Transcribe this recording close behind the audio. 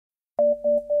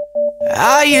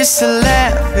I used to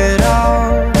laugh it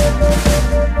off,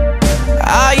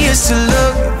 I used to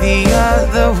look the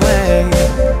other way,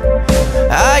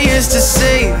 I used to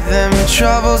save them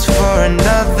troubles for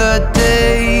another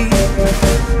day.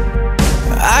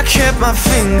 I kept my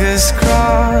fingers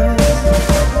crossed,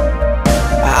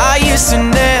 I used to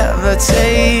never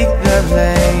take the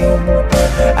blame.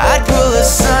 I'd pull a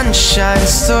sunshine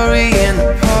story in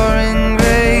the pouring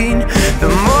rain. The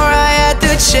more I had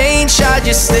to change, I'd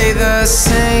just stay the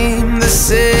same, the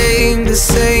same, the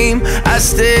same. I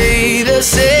stay the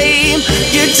same.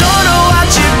 You don't know what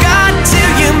you got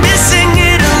till you're missing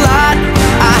it a lot.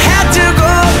 I had to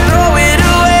go throw it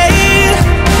away.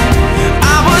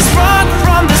 I was wrong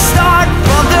from the start,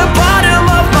 from the bottom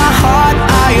of my heart.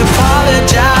 I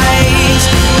apologize.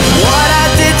 What I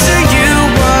did to you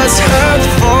was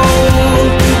hurtful.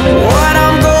 What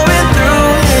I'm going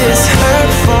through is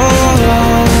hurtful.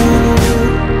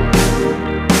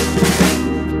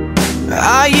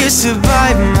 I used to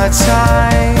bide my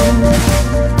time,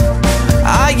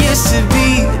 I used to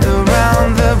beat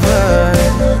around the bush.